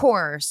this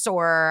course,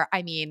 or,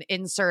 I mean,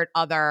 insert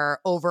other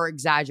over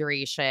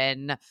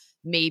exaggeration,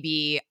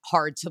 maybe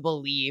hard to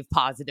believe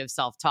positive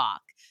self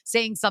talk.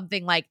 Saying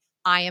something like,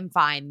 I am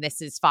fine,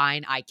 this is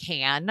fine, I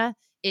can,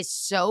 is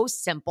so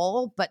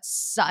simple, but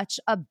such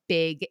a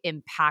big,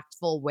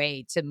 impactful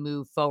way to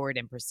move forward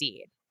and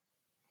proceed.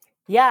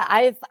 Yeah,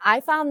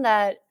 I found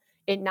that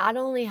it not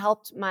only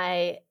helped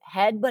my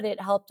head, but it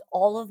helped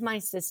all of my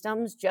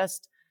systems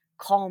just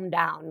calm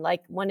down.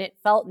 Like when it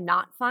felt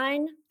not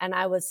fine and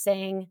I was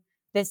saying,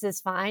 this is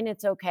fine,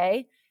 it's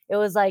okay, it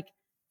was like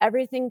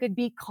everything could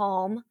be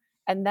calm.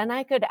 And then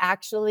I could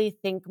actually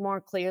think more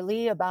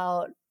clearly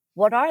about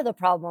what are the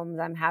problems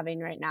I'm having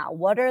right now?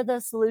 What are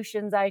the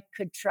solutions I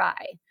could try?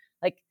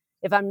 Like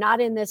if I'm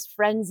not in this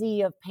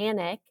frenzy of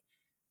panic,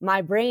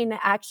 my brain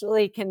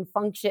actually can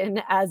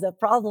function as a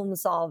problem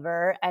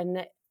solver,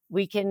 and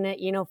we can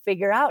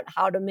figure out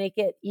how to make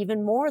it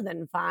even more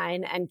than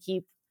fine and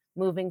keep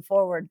moving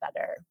forward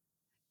better.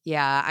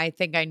 Yeah, I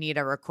think I need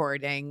a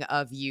recording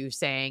of you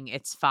saying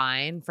it's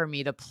fine for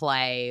me to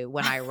play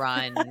when I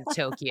run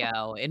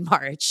Tokyo in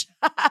March.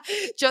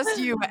 Just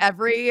you,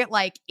 every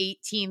like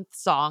 18th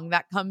song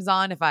that comes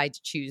on, if I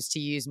choose to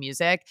use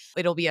music,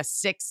 it'll be a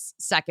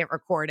 6-second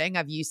recording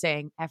of you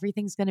saying,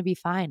 everything's going to be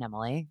fine,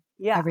 Emily.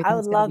 Yeah, I would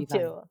Everything's going to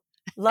be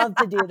love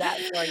fine. to do that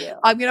for you.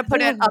 I'm gonna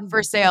put it up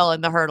for sale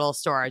in the Hurdle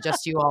store.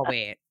 Just you all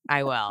wait.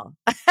 I will.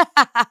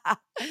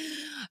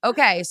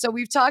 Okay, so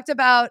we've talked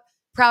about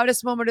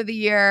proudest moment of the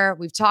year.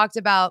 We've talked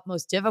about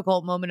most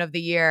difficult moment of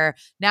the year.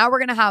 Now we're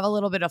gonna have a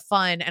little bit of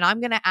fun, and I'm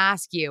gonna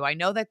ask you. I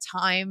know that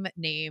Time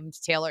named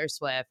Taylor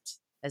Swift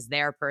as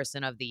their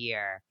person of the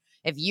year.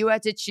 If you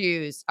had to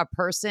choose a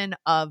person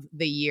of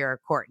the year,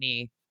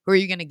 Courtney, who are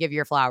you gonna give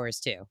your flowers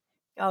to?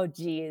 Oh,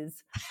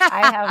 geez.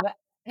 I have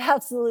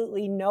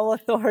absolutely no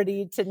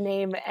authority to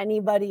name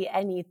anybody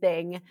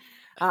anything.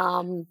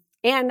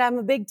 And I'm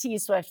a big T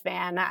Swift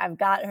fan. I've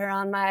got her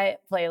on my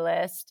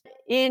playlist.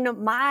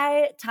 In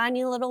my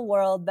tiny little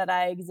world that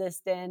I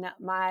exist in,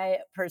 my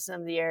person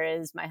of the year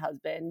is my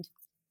husband.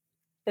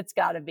 It's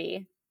got to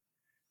be.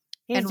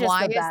 He's And just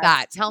why the is best.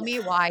 that? Tell me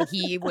why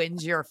he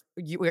wins your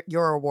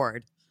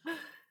award.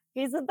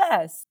 He's the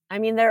best. I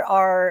mean, there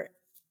are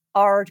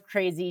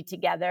crazy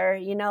together,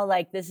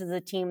 like this is a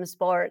team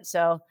sport.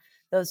 So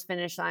those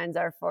finish lines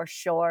are for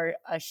sure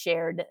a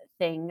shared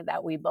thing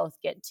that we both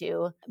get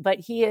to. But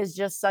he is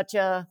just such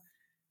a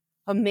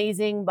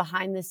amazing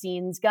behind the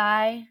scenes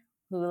guy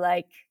who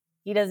like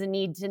he doesn't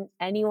need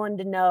anyone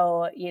to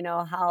know,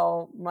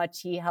 how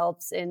much he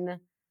helps in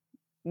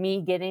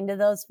me getting to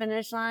those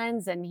finish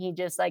lines, and he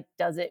just like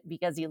does it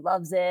because he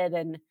loves it.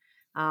 And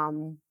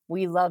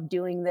we love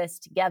doing this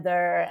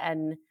together,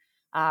 and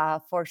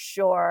for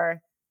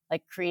sure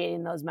like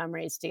creating those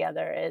memories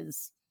together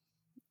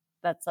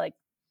that's like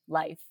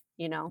life.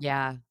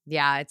 Yeah.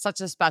 Yeah. It's such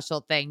a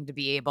special thing to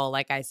be able,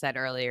 like I said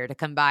earlier, to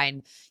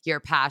combine your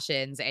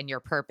passions and your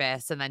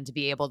purpose and then to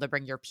be able to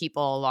bring your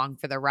people along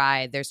for the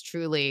ride. There's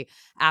truly,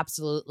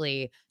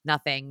 absolutely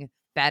nothing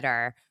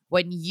better.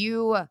 When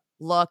you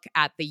look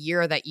at the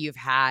year that you've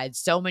had,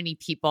 so many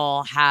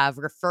people have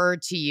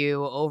referred to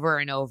you over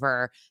and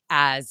over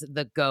as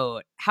the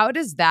GOAT. How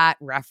does that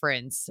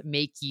reference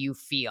make you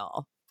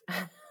feel?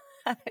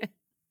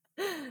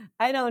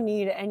 I don't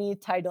need any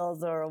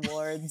titles or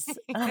awards.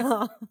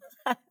 I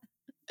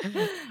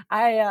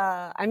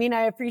mean,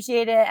 I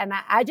appreciate it. And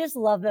I just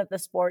love that the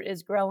sport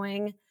is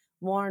growing.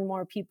 More and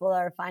more people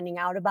are finding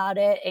out about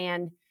it.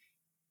 And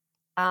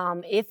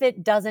if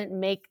it doesn't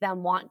make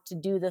them want to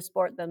do the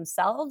sport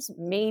themselves,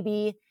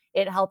 maybe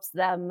it helps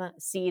them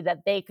see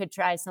that they could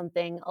try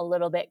something a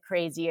little bit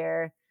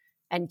crazier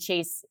and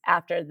chase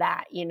after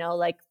that.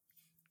 Like,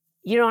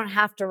 you don't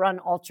have to run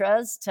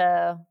ultras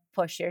to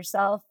push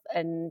yourself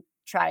and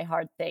try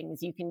hard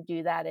things. You can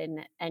do that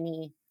in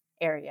any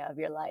area of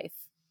your life.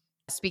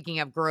 Speaking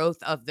of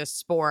growth of the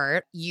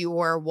sport, you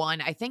were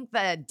one, I think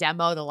the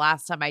demo the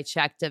last time I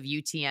checked of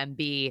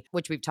UTMB,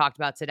 which we've talked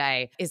about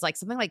today, is like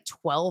something like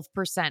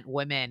 12%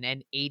 women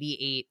and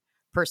 88%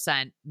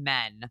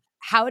 men.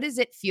 How does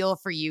it feel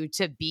for you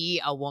to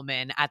be a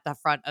woman at the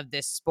front of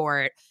this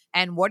sport?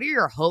 And what are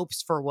your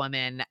hopes for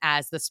women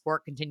as the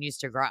sport continues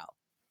to grow?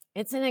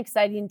 It's an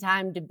exciting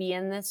time to be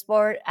in this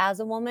sport as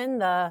a woman.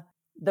 The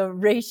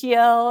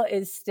ratio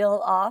is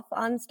still off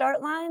on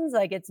start lines.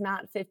 Like, it's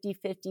not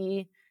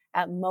 50-50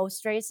 at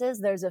most races.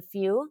 There's a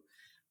few,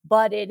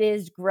 but it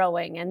is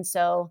growing. And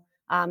so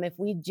if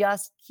we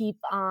just keep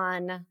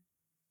on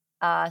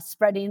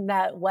spreading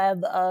that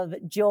web of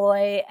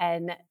joy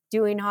and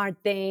doing hard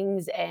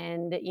things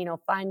and,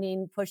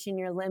 pushing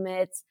your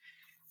limits,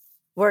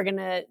 we're going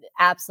to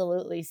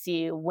absolutely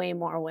see way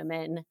more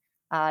women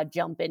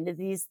jump into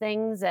these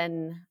things.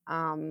 And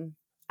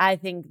I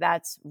think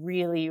that's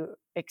really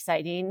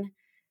exciting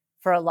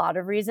for a lot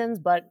of reasons,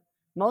 but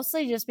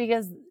mostly just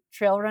because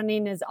trail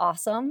running is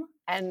awesome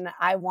and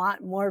I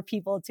want more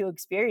people to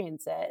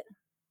experience it.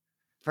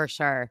 For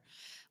sure.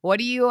 What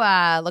are you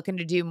looking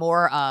to do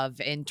more of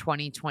in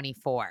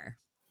 2024?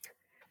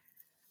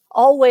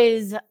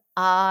 Always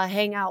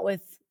hang out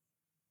with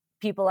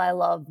people I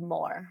love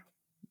more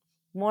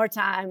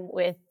time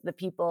with the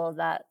people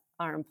that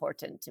are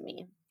important to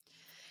me.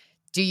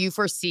 Do you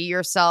foresee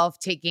yourself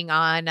taking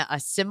on a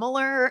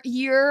similar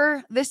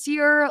year this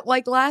year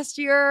like last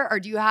year?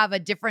 Or do you have a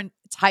different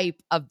type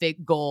of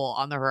big goal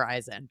on the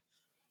horizon?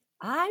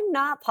 I'm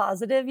not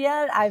positive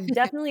yet. I've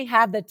definitely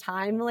had the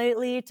time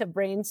lately to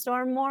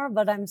brainstorm more,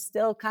 but I'm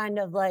still kind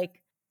of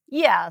like,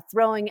 yeah,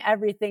 throwing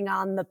everything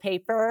on the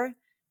paper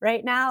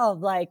right now of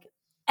like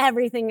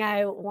everything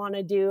I want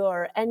to do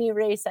or any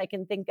race I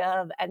can think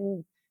of.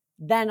 And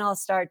then I'll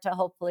start to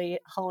hopefully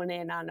hone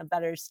in on a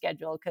better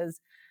schedule because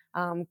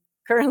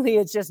currently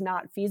it's just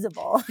not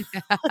feasible.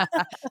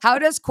 How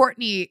does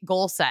Courtney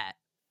goal set?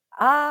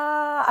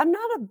 I'm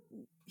not a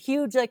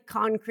huge like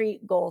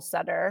concrete goal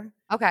setter.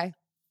 Okay.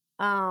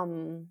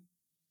 Um,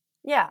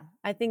 Yeah,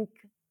 I think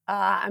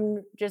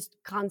I'm just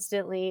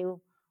constantly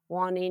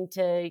wanting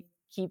to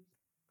keep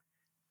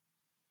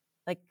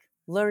like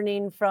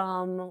learning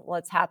from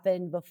what's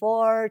happened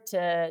before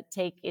to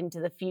take into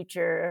the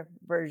future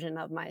version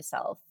of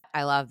myself.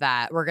 I love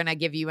that. We're going to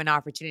give you an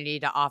opportunity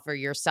to offer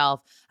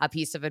yourself a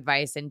piece of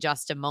advice in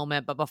just a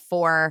moment. But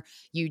before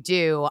you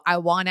do, I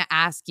want to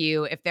ask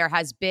you if there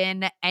has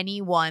been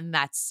anyone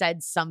that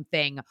said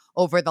something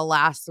over the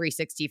last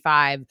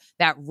 365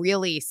 that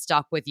really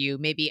stuck with you,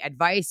 maybe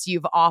advice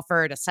you've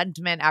offered, a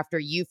sentiment after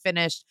you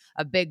finished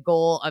a big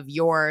goal of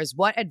yours.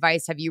 What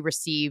advice have you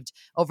received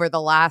over the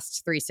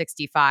last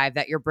 365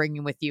 that you're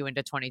bringing with you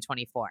into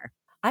 2024?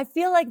 I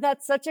feel like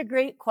that's such a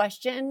great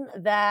question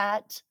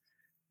that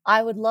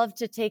I would love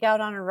to take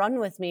out on a run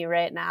with me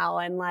right now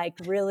and like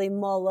really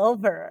mull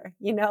over.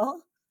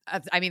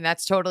 I mean,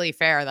 that's totally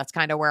fair. That's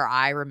kind of where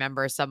I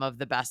remember some of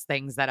the best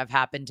things that have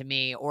happened to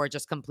me, or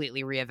just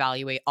completely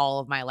reevaluate all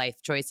of my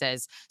life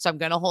choices. So I'm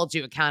going to hold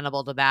you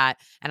accountable to that.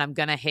 And I'm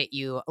going to hit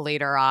you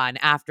later on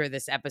after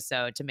this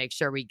episode to make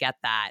sure we get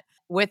that.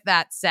 With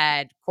that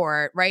said,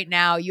 Court, right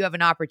now you have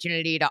an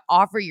opportunity to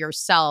offer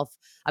yourself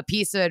a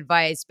piece of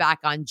advice back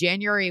on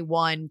January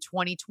 1,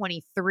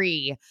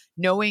 2023,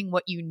 knowing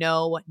what you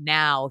know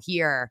now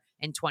here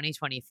in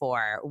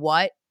 2024.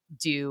 What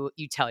do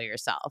you tell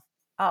yourself?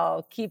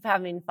 Oh, keep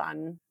having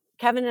fun.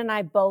 Kevin and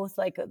I both,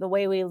 like, the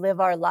way we live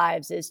our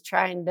lives is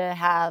trying to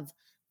have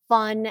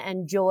fun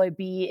and joy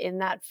be in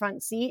that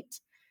front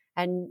seat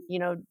and,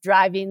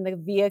 driving the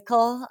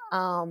vehicle.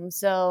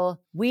 So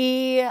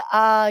we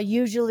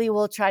usually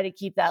will try to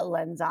keep that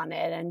lens on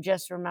it and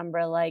just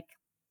remember, like,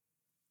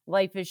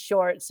 life is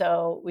short.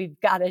 So we've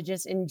got to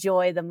just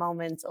enjoy the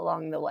moments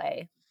along the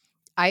way.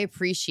 I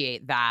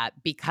appreciate that,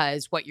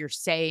 because what you're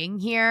saying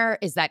here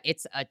is that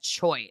it's a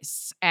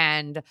choice.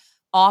 And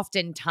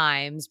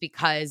oftentimes,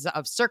 because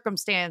of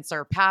circumstance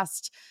or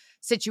past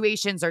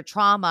situations or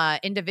trauma,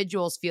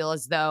 individuals feel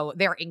as though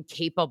they're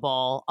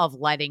incapable of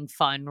letting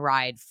fun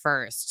ride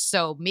first.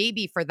 So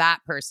maybe for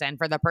that person,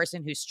 for the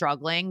person who's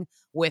struggling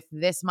with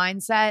this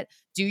mindset,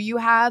 do you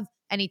have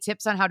any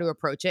tips on how to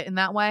approach it in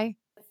that way?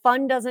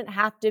 Fun doesn't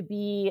have to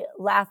be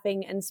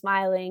laughing and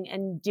smiling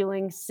and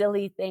doing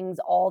silly things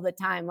all the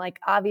time. Like,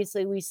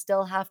 obviously, we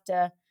still have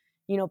to,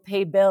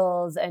 pay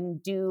bills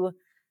and do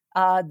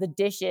the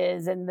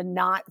dishes and the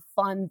not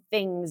fun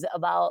things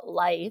about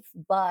life.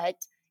 But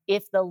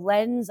if the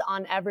lens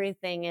on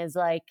everything is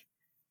like,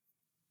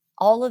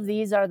 all of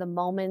these are the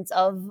moments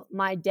of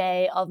my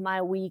day, of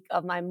my week,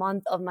 of my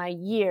month, of my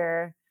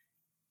year,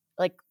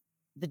 like,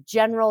 the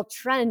general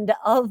trend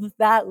of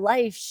that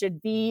life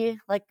should be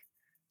like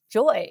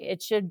joy.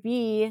 It should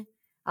be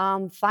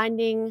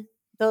finding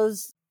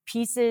those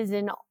pieces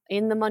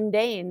in the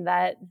mundane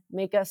that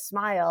make us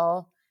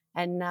smile,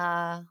 and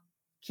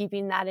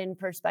keeping that in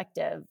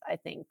perspective, I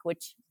think,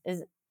 which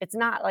is, it's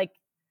not like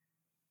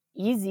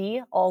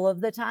easy all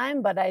of the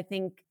time, but I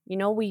think,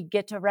 we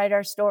get to write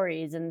our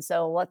stories. And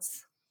so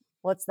what's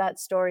that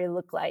story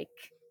look like?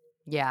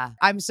 Yeah.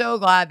 I'm so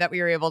glad that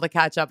we were able to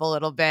catch up a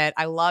little bit.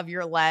 I love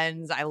your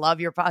lens. I love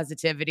your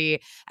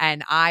positivity.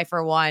 And I,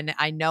 for one,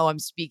 I know I'm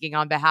speaking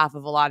on behalf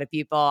of a lot of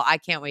people. I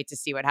can't wait to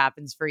see what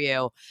happens for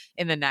you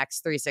in the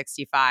next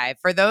 365.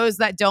 For those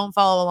that don't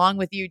follow along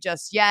with you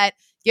just yet,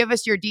 give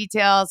us your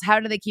details. How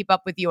do they keep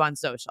up with you on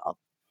social?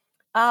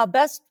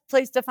 Best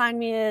place to find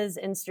me is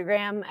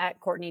Instagram at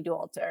Courtney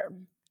Dauwalter.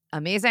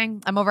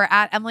 Amazing. I'm over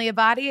at Emily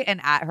Abadi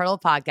and at Hurdle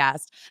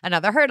Podcast.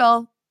 Another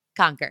hurdle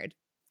conquered.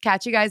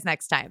 Catch you guys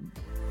next time.